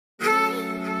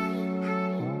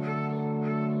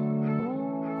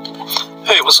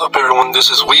Hey, what's up everyone, this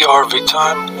is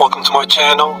Graviton. Welcome to my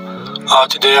channel.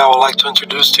 Today I would like to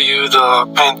introduce to you the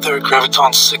Panther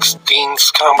Graviton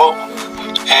 16s combo.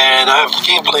 And I have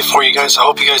gameplay for you guys. I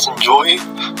hope you guys enjoy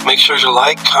it. Make sure to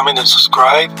like, comment, and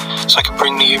subscribe so I can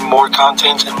bring you more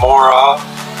content and more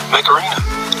Mech Arena.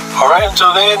 Alright,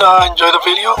 until then, enjoy the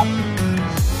video.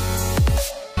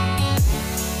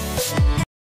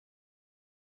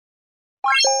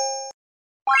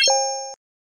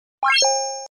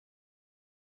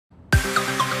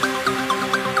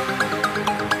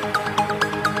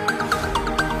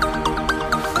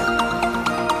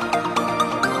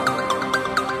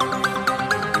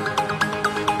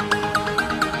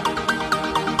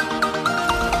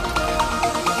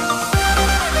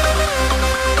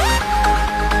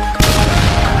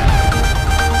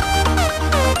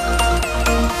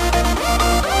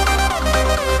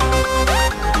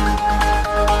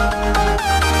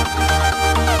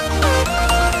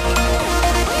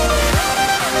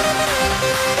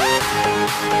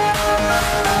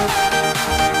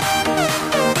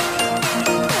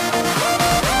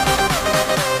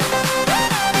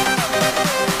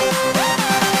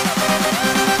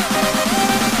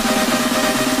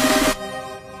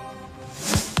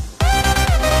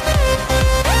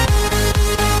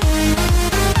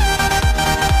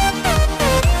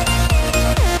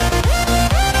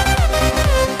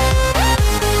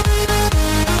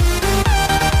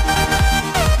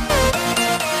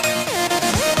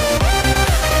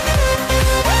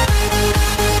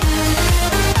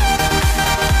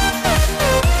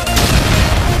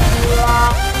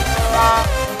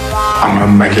 I'ma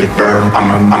make it burn,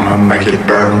 I'ma make it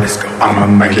burn, let's go. I'ma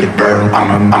make it burn,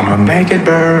 I'ma make it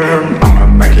burn, I'ma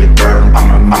make it burn,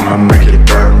 I'ma make it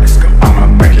burn, let's go. I'ma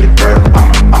make it burn,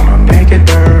 I'ma make it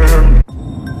burn.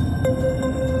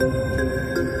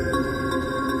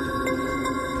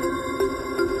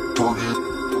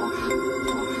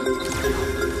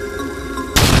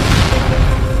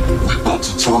 We about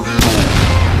to turn it on.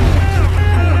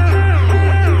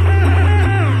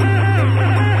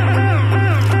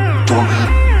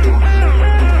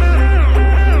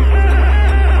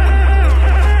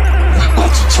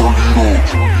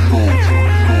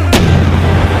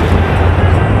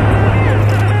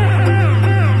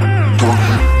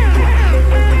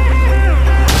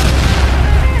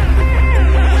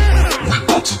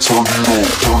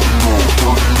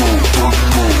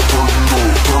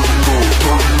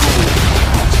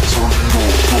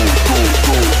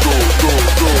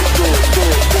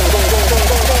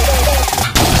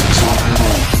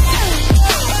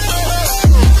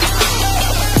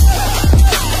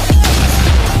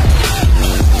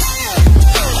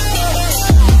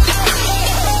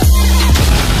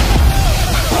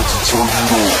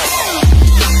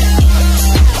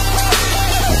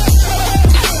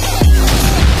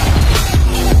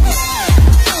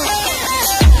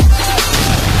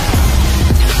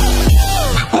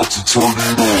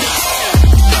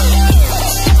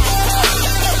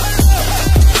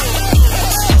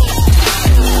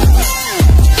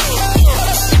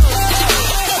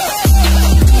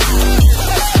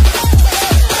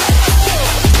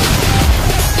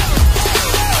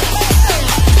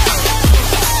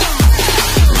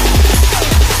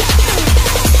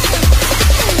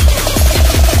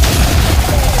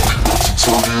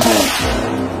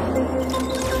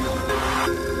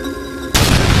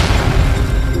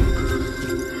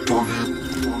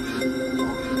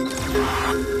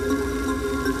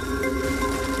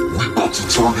 We about to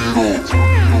turn it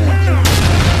on.